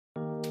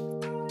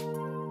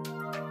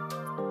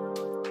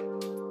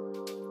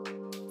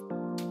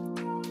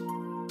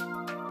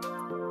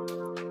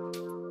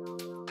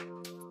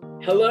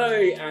Hello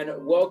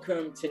and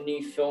welcome to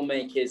New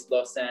Filmmakers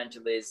Los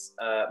Angeles.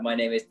 My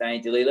name is Danny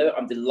De Lillo.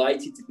 I'm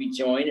delighted to be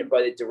joined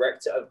by the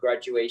Director of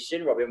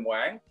Graduation, Robin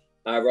Wang.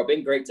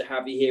 Robin, great to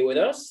have you here with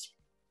us.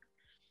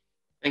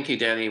 Thank you,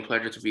 Danny.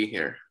 Pleasure to be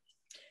here.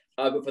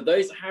 But for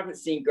those that haven't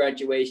seen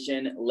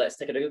Graduation, let's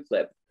take a look at the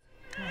clip.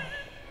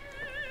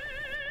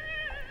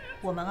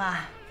 我们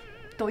啊，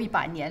都一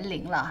把年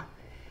龄了，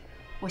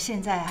我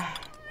现在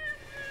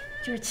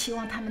就是期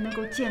望他们能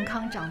够健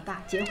康长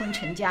大，结婚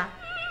成家。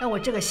那我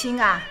这个心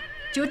啊，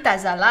就踏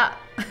实了。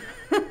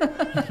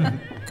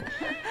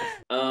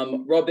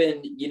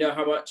Robin, you know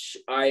how much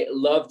I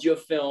loved your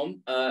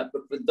film, but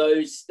for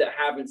those that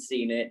haven't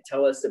seen it,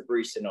 tell us a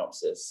brief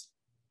synopsis.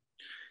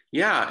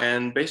 Yeah,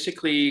 and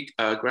basically,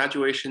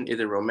 Graduation is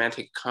a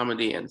romantic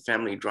comedy and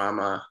family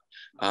drama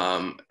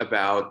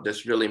about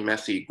this really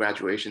messy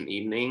graduation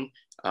evening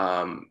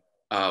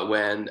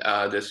when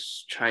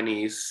this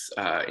Chinese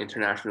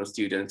international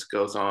student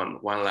goes on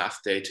one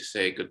last day to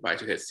say goodbye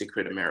to his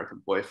secret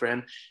American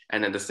boyfriend.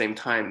 And at the same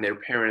time, their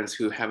parents,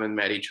 who haven't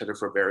met each other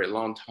for a very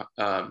long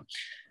time,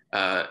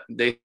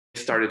 they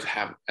started to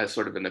have a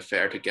sort of an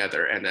affair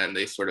together. And then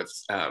they sort of,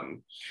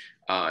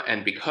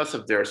 and because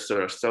of their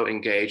sort of so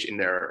engaged in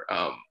their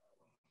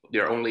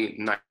only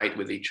night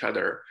with each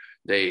other,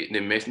 they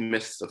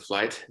miss the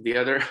flight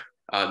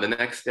the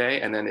next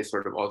day, and then they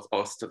sort of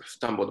all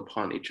stumbled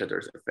upon each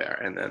other's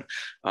affair, and then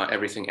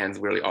everything ends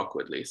really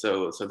awkwardly.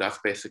 So that's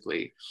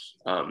basically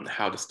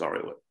how the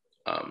story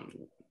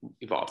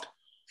evolved.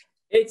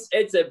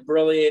 It's a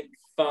brilliant,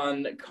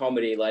 fun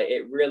comedy. Like,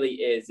 it really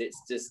is.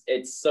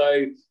 It's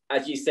so,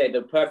 as you say,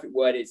 the perfect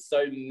word is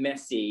so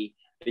messy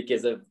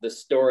because of the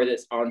story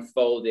that's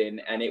unfolding,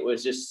 and it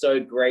was just so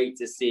great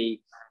to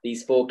see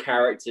these four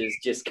characters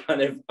just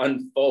kind of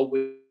unfold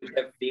with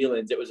their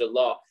feelings. It was a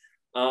lot.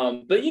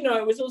 But, you know,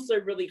 it was also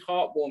really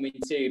heartwarming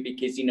too,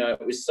 because, you know,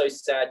 it was so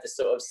sad to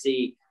sort of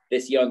see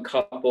this young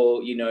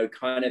couple, you know,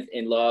 kind of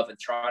in love and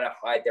trying to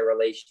hide their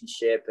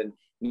relationship. And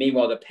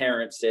meanwhile, the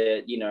parents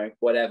are, you know,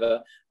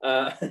 whatever.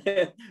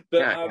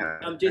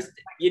 I'm just,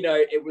 you know,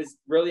 it was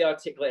really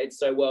articulated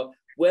so well.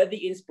 Where did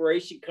the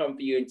inspiration come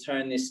for you in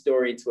turning this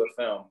story into a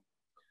film?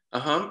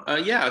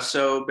 Yeah,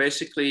 so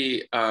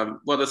basically,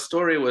 well, the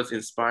story was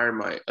inspired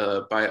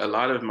by a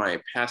lot of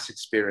my past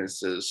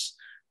experiences,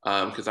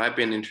 because I've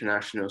been an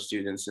international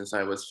student since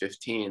I was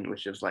 15,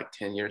 which was like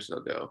 10 years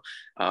ago.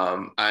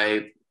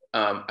 I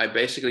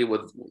basically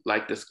was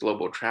like this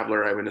global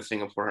traveler. I went to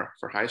Singapore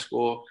for high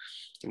school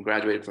and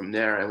graduated from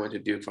there. I went to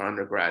Duke for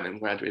undergrad and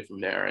graduated from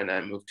there, and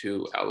I moved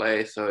to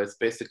LA. So it's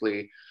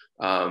basically,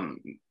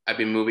 I've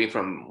been moving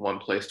from one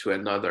place to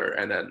another,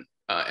 and then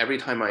every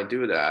time I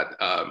do that,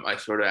 I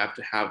sort of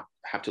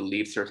have to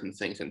leave certain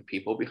things and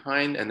people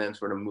behind, and then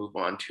sort of move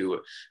on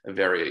to a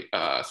very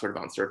sort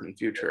of uncertain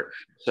future.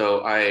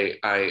 So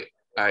I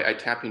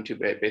tap into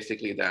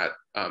basically that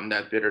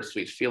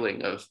bittersweet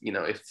feeling of, you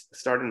know, it's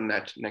starting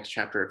that next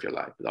chapter of your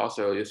life, but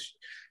also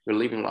you're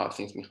leaving a lot of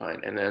things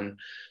behind, and then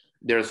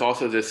there's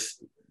also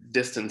this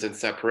distance and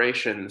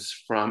separations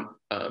from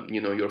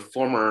you know, your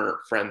former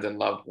friends and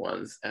loved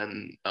ones,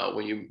 and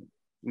when you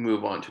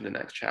move on to the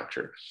next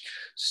chapter.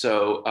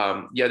 So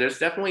yeah, there's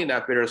definitely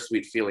that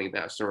bittersweet feeling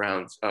that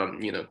surrounds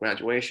you know,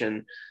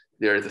 Graduation.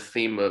 There's a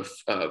theme of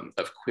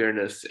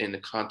queerness in the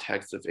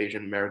context of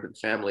Asian American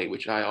family,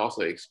 which I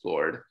also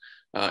explored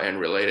and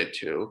related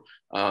to.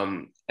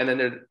 And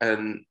then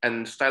and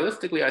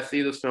stylistically, I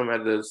see this film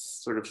as a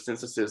sort of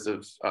synthesis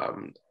of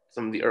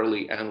some of the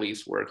early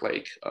Annalise work,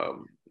 like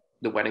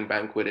The Wedding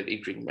Banquet and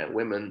Eat, Drink, Men,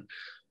 Women,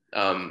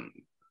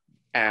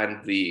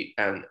 and the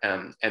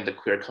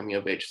queer coming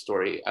of age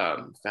story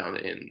found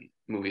in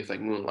movies like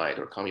Moonlight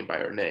or Call Me by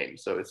Your Name.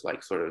 So it's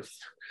like sort of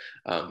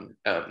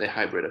a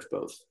hybrid of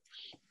both.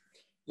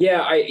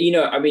 Yeah,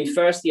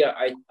 firstly,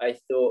 I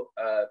thought,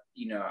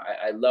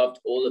 I loved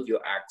all of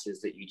your actors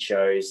that you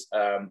chose.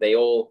 They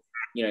all,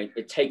 you know,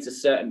 it takes a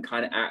certain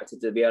kind of actor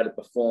to be able to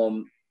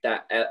perform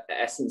that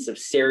essence of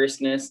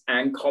seriousness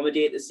and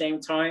comedy at the same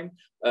time,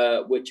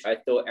 which I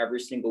thought every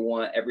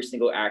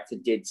single actor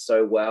did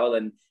so well.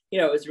 And, you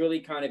know, it was really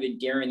kind of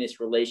endearing, this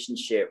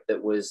relationship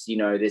that was, you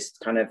know, this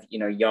kind of, you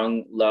know,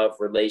 young love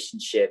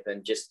relationship,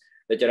 and just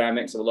the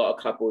dynamics of a lot of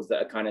couples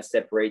that are kind of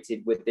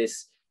separated with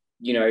this,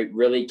 you know,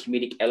 really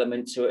comedic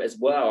element to it as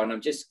well. And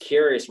I'm just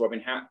curious,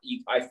 Robin,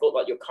 I thought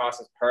like your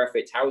cast was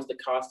perfect. How was the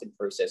casting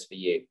process for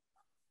you?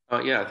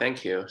 Yeah,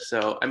 thank you.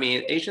 So, I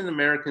mean, Asian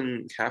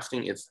American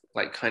casting is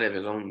like kind of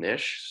its own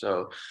niche.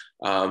 So,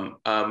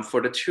 for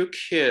the two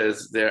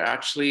kids, they're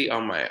actually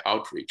on my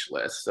outreach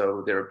list.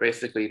 So they're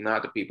basically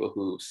not the people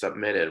who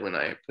submitted when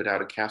I put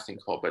out a casting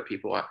call, but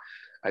people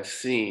I've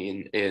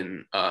seen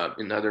in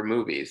other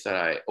movies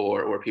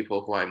or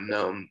people who I've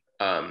known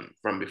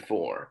from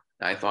before.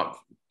 I thought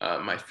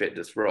might fit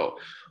this role.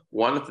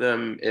 One of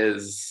them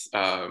is,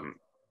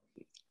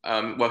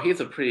 well,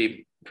 he's a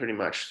pretty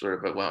much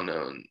sort of a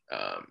well-known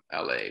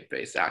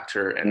LA-based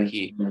actor, and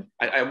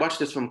I watched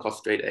this film called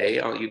Straight A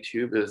on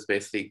YouTube. It was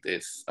basically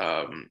this,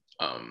 I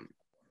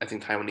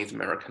think, Taiwanese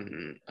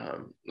American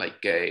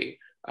like gay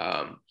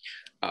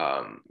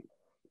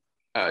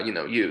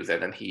use.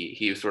 And then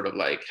he sort of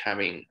like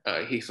having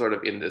he's sort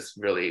of in this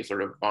really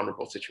sort of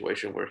vulnerable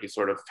situation where he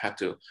sort of had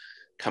to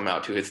come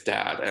out to his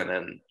dad and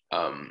then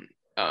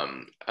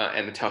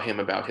and tell him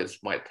about his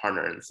white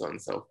partner and so on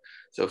and so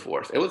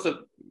forth. It was a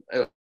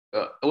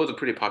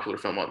pretty popular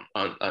film on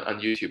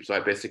YouTube. So I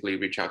basically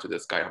reached out to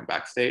this guy on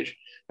Backstage,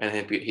 and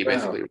he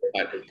basically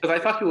replied, because I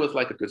thought he was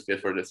like a good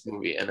fit for this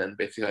movie, and then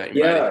basically I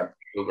invited him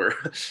over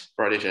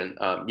for audition.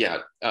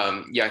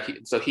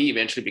 So he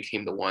eventually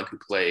became the one who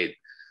played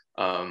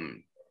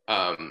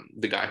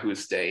the guy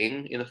who's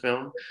staying in the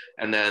film,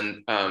 and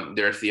then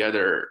there's the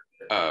other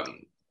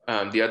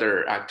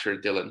actor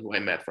Dylan, who I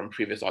met from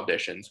previous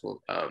auditions,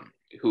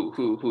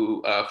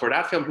 who for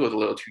that film he was a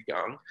little too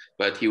young,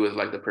 but he was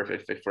like the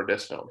perfect fit for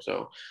this film.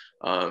 So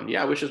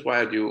which is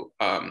why I do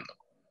I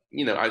do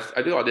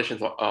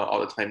auditions all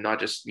the time, not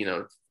just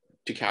to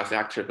cast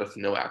actors, but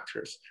no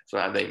actors, so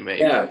that they may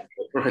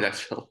for the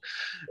next film.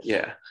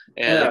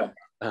 And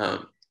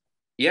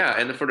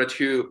for the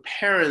two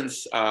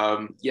parents,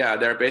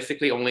 there are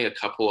basically only a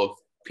couple of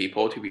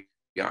people, to be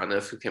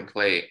honest, who can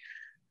play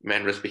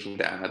Mandarin-speaking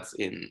dads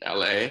in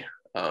LA.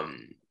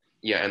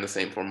 And the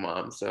same for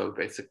mom. So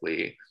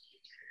basically,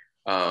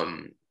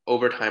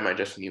 over time, I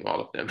just knew all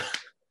of them.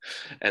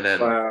 And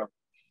then, and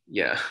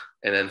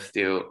then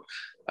still,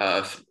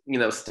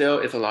 still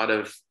it's a lot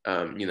of,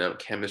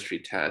 chemistry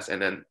tests. And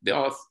then they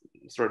all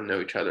sort of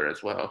know each other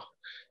as well,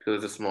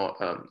 because it's a small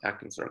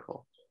acting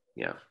circle.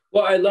 Yeah.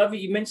 Well, I love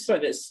you mentioned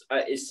something that's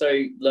is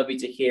so lovely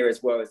to hear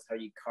as well, as how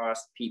you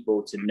cast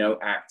people to know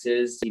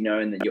actors,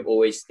 and that you're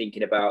always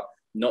thinking about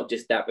not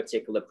just that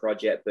particular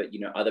project, but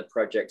other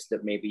projects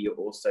that maybe you're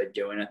also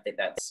doing. I think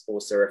that's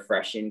also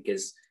refreshing,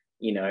 because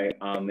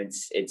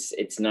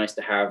it's nice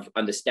to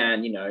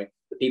understand the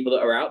people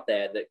that are out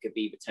there that could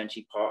be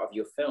potentially part of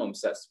your film.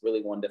 So that's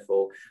really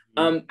wonderful.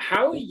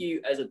 How are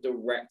you as a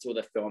director of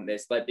the film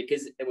this,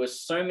 because there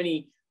was so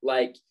many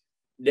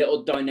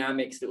little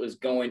dynamics that was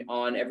going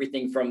on,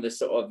 everything from the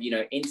sort of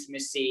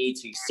intimacy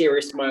to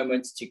serious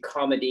moments to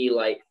comedy,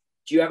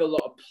 do you have a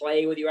lot of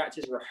play with your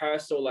actors,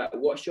 rehearsal?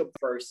 What's your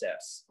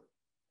process?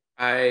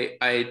 I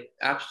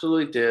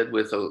absolutely did,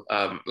 with a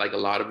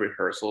lot of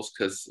rehearsals,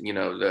 because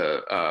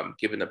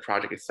given the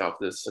project itself,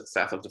 the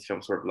success of the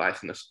film sort of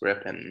lies in the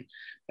script and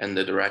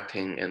the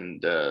directing and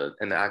the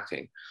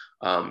acting.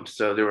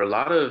 So there were a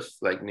lot of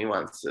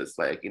nuances,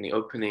 in the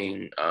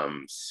opening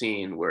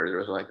scene, where there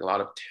was a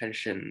lot of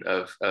tension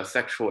of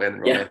sexual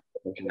and romantic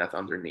tension that's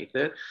underneath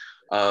it.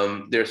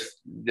 There's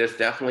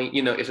definitely,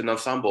 it's an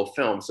ensemble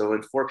film. So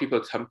when four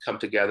people come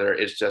together,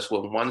 it's just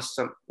when one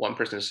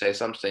person says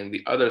something,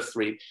 the other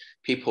three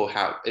people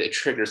it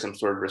triggers some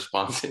sort of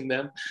response in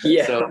them.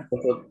 So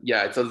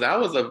that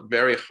was a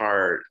very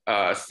hard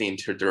scene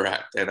to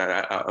direct,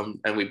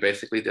 and we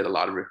basically did a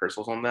lot of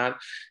rehearsals on that.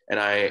 And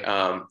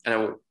I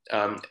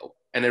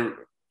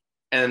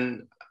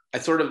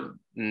sort of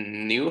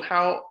knew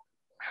how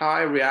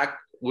I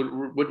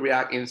would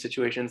react in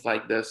situations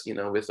like this,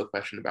 with the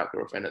question about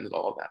girlfriend and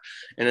all of that,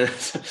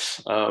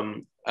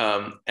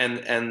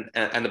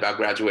 and about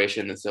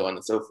graduation and so on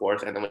and so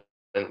forth. And then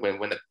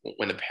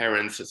when the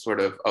parents sort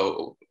of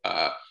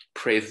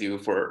praise you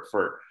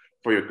for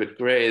your good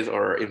grades,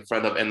 or in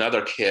front of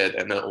another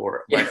kid,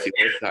 or vice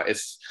versa,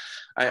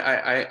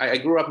 I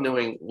grew up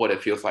knowing what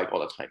it feels like all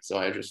the time. So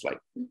I just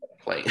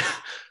playing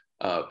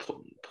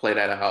play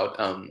that out,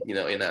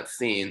 in that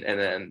scene. And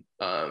then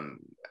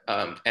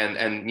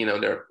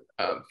there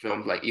are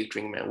films like Eat,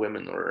 Drink, Man,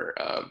 Women, or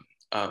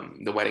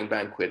The Wedding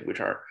Banquet, which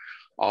are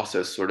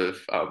also sort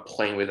of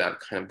playing with that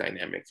kind of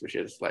dynamics, which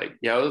is it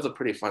was a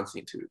pretty fun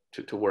scene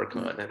to work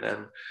on. And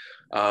then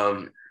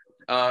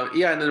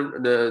and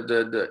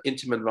the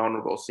intimate,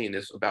 vulnerable scene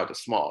is about the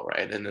small,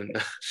 right? And then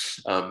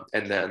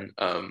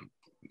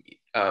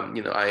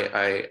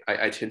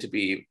I tend to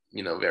be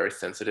very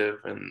sensitive,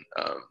 and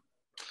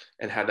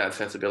had that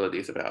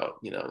sensibilities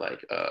about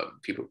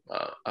people,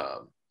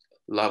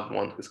 loved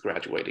one who's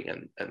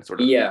graduating and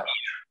sort of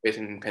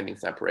facing impending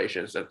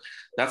separations. And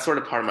that's sort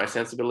of part of my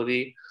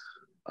sensibility.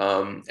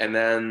 And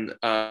then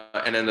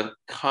the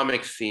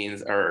comic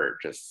scenes are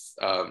just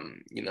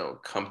come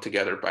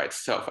together by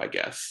itself, I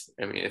guess.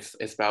 I mean,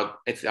 it's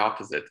the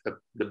opposite,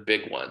 the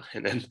big one.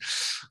 And then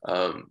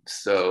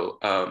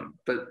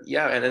but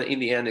yeah, and then in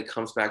the end it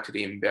comes back to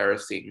the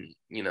embarrassing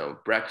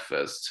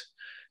breakfast.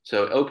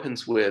 So it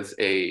opens with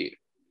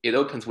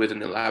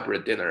an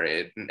elaborate dinner,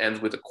 it ends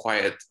with a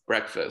quiet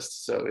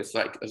breakfast. So it's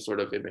like a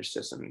sort of image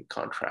system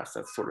contrast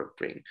that sort of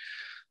bring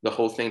the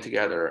whole thing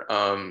together.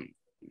 I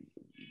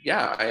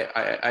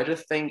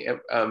just think,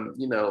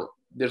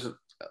 there's,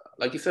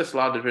 like you said, a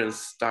lot of different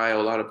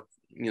style, a lot of,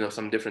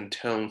 some different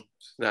tones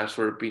that are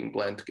sort of being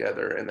blended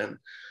together. And then,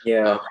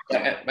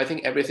 I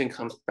think everything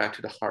comes back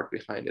to the heart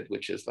behind it,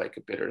 which is a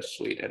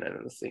bittersweet, and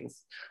then the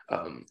things,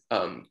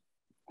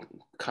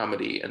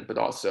 comedy, but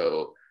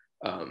also,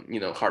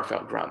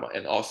 heartfelt drama.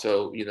 And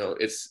also,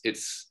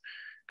 it's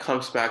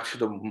comes back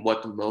to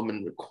what the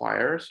moment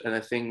requires. And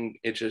I think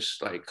it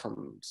just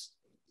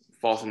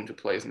falls into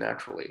place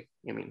naturally,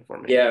 for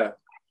me.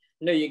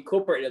 No, you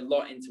incorporated a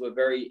lot into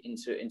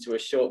a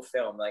short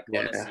film. Like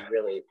honestly,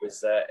 really, it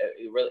was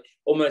it really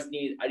almost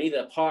I needed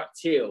a part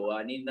two, or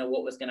I needed to know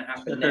what was going to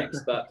happen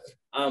next. But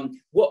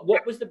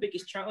what was the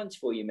biggest challenge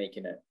for you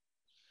making it?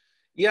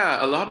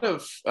 Yeah, a lot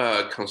of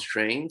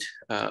constraint.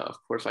 Of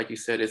course, like you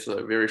said, it's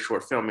a very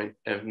short film,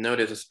 and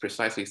notice it's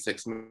precisely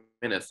 6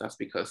 minutes. That's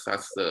because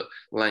that's the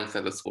length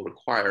that the school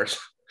requires.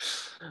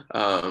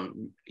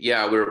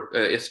 Yeah,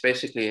 it's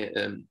basically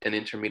an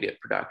intermediate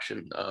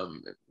production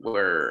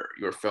where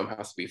your film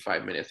has to be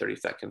 5 minutes, 30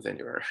 seconds, and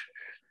your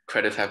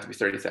credits have to be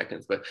 30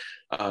 seconds. But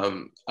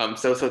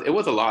so it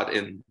was a lot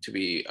to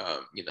be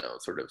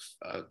sort of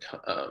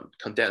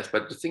condensed.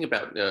 But the thing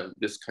about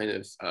this kind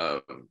of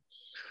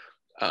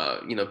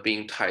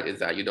being tight is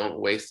that you don't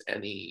waste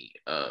any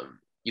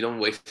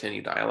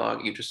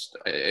dialogue. It just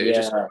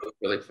goes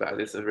really fast.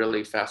 It's a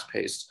really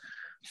fast-paced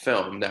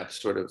film that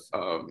sort of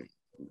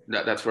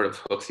that sort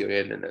of hooks you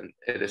in, and then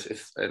and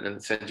then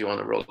sends you on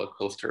a roller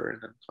coaster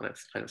and all that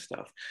kind of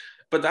stuff.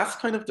 But that's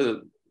kind of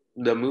the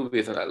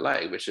movies that I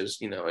like, which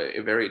is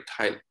a very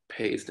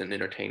tight-paced and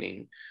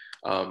entertaining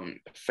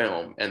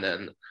film, and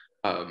then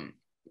and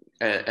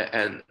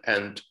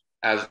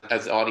as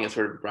the audience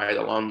sort of ride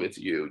along with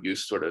you,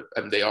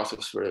 and they also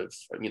sort of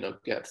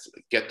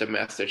get the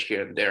message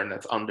here and there, and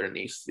that's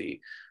underneath the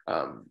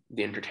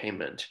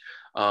entertainment.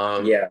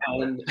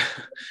 And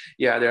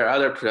yeah, there are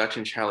other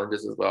production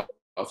challenges as well.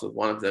 Also,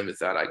 one of them is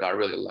that I got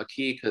really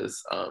lucky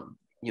because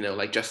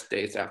like just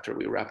days after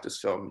we wrapped this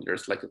film,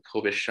 there's like a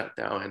COVID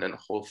shutdown, and then the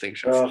whole thing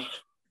shut down.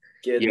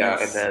 Yeah,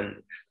 and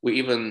then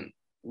we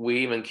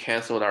even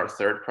canceled our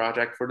third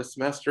project for the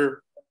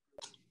semester,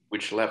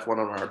 which left one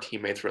of our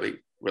teammates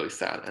really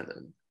sad,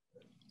 and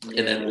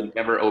then we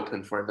never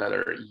opened for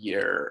another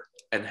year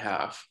and a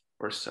half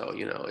or so.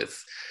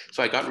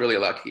 So I got really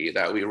lucky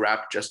that we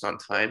wrapped just on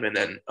time, and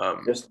then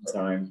just on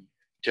time.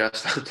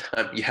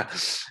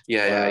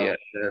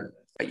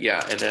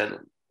 And then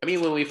I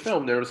mean, when we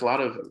filmed, there was a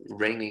lot of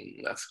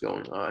raining that's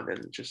going on,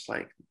 and just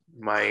like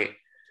my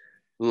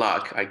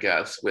luck, I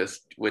guess,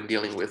 when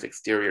dealing with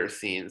exterior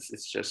scenes,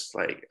 it's just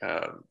like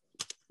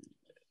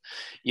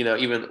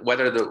even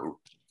whether the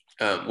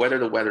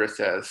weather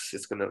says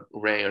it's going to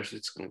rain or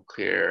it's going to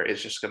clear,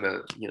 it's just going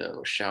to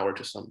shower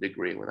to some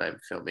degree when I'm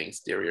filming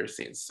exterior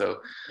scenes.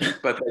 So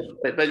but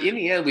in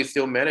the end we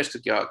still managed to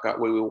got what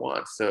we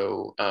want.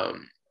 So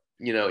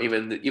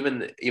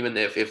even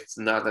if it's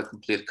not a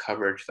complete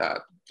coverage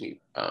that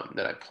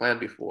I planned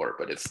before,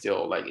 but it's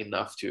still like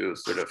enough to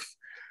sort of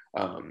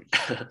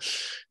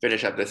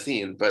finish up the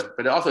scene, but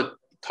it also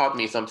taught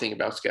me something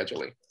about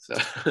scheduling. So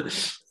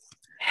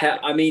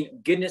I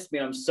mean, goodness me,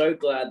 I'm so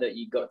glad that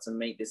you got to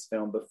make this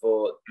film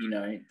before,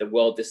 the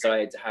world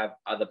decided to have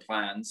other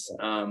plans.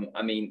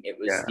 I mean, it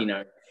was,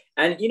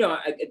 and,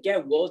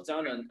 again, well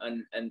done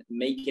on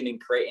making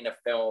and creating a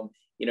film,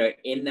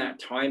 in that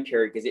time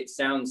period, because it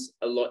sounds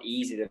a lot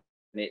easier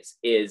than it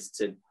is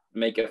to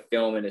make a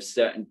film in a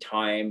certain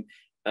time,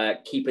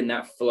 keeping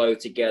that flow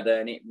together.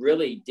 And it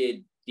really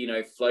did,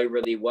 flow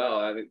really well.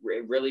 I mean,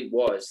 it really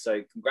was.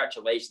 So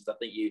congratulations. I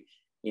think you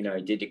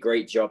did a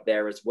great job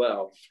there as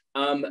well.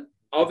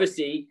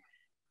 Obviously,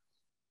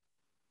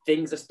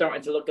 things are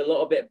starting to look a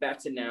little bit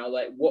better now.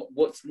 Like,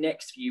 what's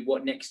next for you?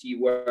 What next are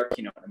you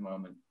working on at the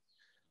moment?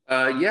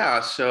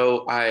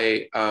 So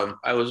I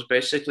was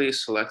basically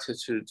selected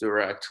to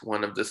direct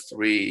one of the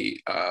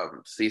 3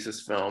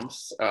 thesis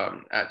films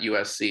at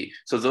USC.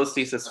 So those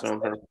thesis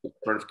films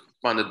are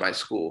funded by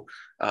school.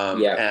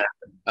 And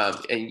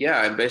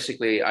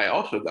basically I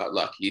also got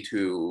lucky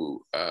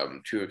to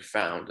have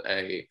found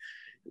a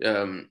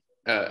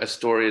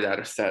story that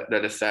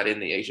is set in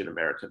the Asian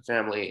American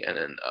family, and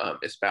then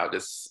it's about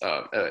this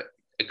a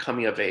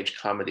coming of age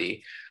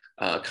comedy,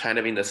 kind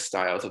of in the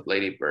styles of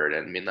Lady Bird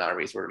and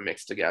Minari sort of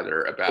mixed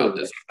together, about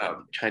this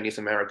Chinese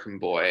American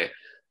boy,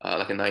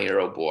 like a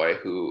 9-year-old boy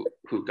who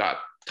got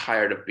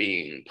tired of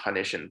being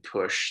punished and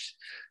pushed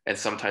and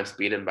sometimes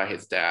beaten by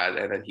his dad,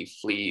 and then he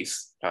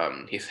flees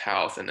his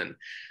house and then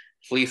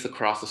flees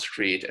across the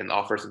street and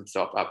offers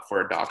himself up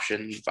for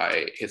adoption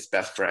by his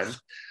best friend,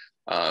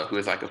 who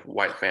is like a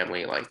white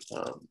family, like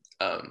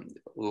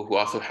who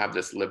also have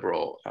this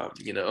liberal,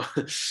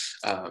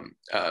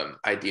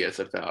 ideas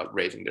about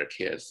raising their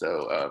kids.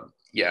 So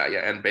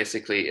and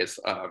basically it's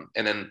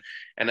and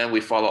then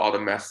we follow all the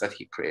mess that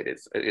he created.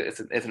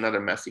 It's another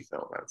messy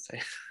film, I would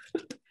say.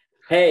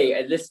 Hey,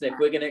 and listen, if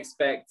we're going to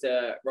expect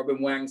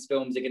Robin Wang's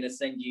films are going to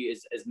send you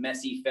as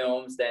messy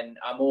films, then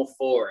I'm all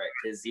for it,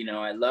 because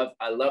I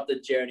love the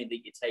journey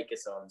that you take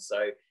us on.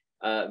 So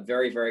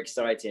very, very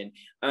exciting.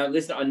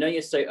 Listen, I know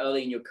you're so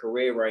early in your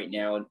career right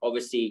now, and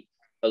obviously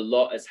a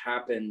lot has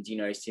happened,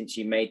 since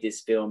you made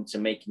this film to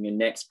making your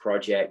next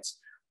project.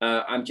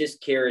 I'm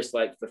just curious,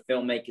 like, for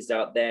filmmakers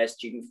out there,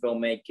 student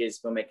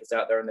filmmakers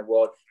out there in the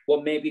world,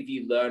 what maybe have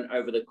you learned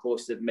over the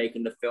course of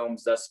making the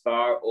films thus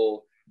far,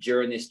 or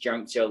during this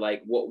juncture?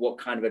 Like, what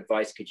kind of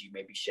advice could you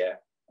maybe share?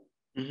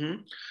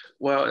 Mm-hmm.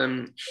 Well,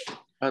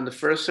 the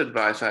first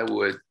advice I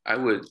would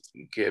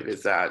give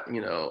is that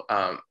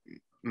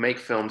make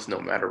films no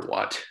matter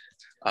what.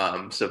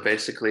 So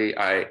basically,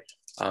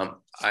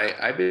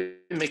 I've been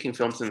making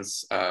films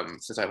since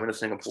I went to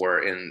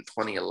Singapore in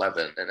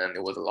 2011, and then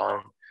it was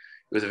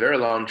a very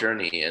long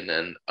journey. And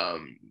then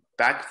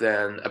back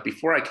then,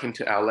 before I came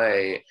to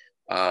LA,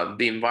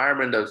 the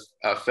environment of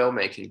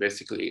filmmaking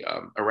basically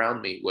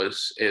around me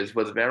was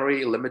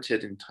very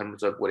limited in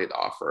terms of what it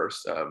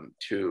offers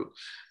to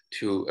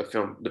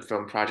the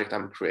film project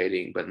I'm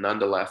creating. But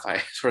nonetheless,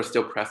 I sort of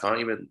still press on,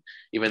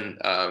 even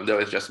though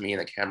it's just me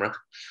and a camera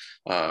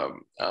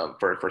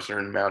for a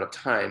certain amount of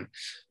time.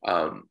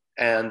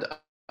 And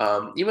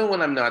even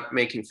when I'm not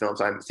making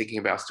films, I'm thinking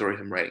about stories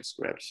and writing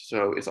scripts.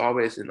 So it's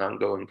always an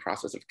ongoing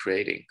process of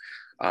creating,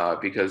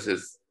 because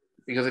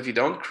if you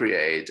don't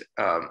create,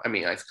 I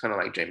mean, it's kind of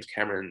like James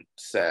Cameron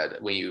said: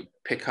 when you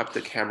pick up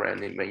the camera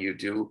and when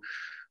you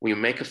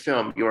make a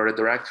film, you're a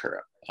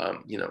director,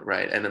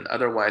 right? And then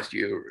otherwise,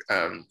 you're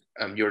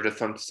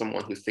just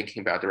someone who's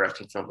thinking about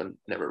directing film but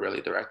never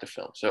really direct a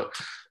film. So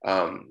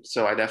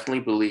I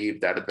definitely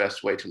believe that the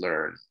best way to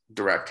learn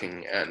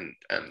directing and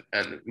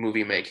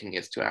movie making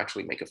is to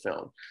actually make a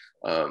film.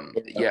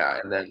 Yeah,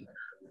 and then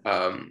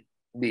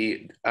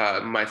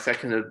my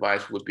second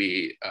advice would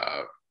be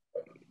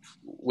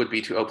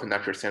to open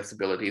up your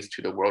sensibilities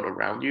to the world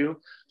around you.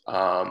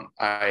 I'm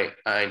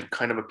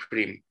kind of a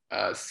pretty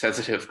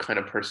sensitive kind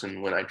of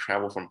person when I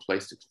travel from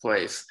place to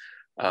place.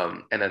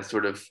 And then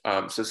sort of,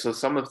 so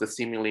some of the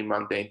seemingly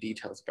mundane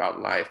details about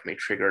life may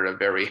trigger a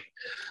very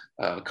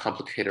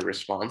complicated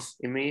response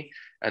in me.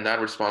 And that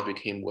response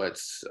became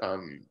what's,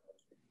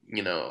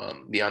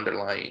 the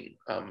underlying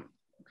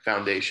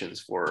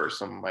foundations for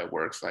some of my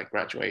works, like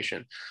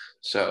Graduation.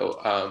 So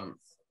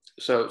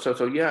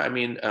yeah, I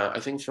mean, I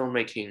think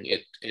filmmaking,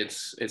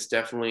 it's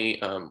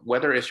definitely,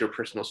 whether it's your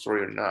personal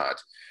story or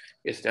not,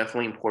 it's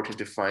definitely important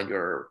to find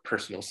your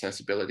personal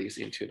sensibilities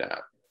into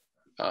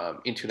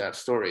that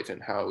stories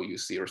and how you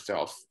see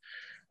yourself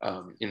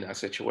in that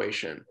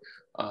situation.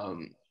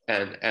 And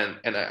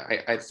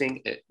I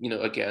think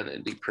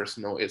again, the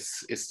personal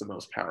is the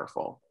most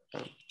powerful.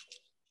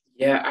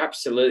 Yeah,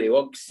 absolutely.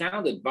 Well,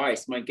 sound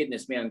advice. My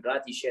goodness me, I'm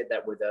glad you shared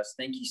that with us.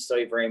 Thank you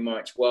so very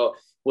much. Well,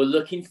 we're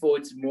looking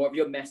forward to more of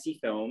your messy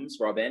films,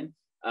 Robin.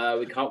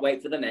 We can't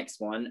wait for the next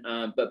one.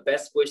 But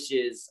best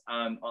wishes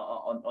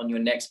on your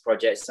next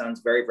project.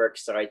 Sounds very, very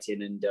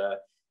exciting. And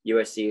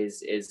USC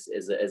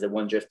is a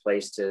wondrous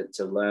place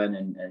to learn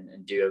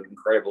and do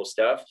incredible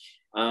stuff.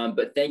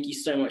 But thank you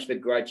so much for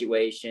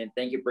Graduation.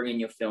 Thank you for bringing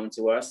your film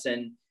to us.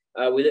 And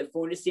we look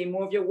forward to seeing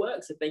more of your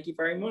work. So thank you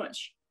very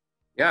much.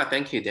 Yeah,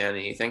 thank you,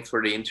 Danny. Thanks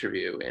for the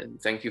interview.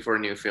 And thank you for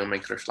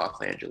NewFilmmakers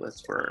Los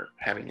Angeles for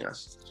having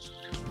us.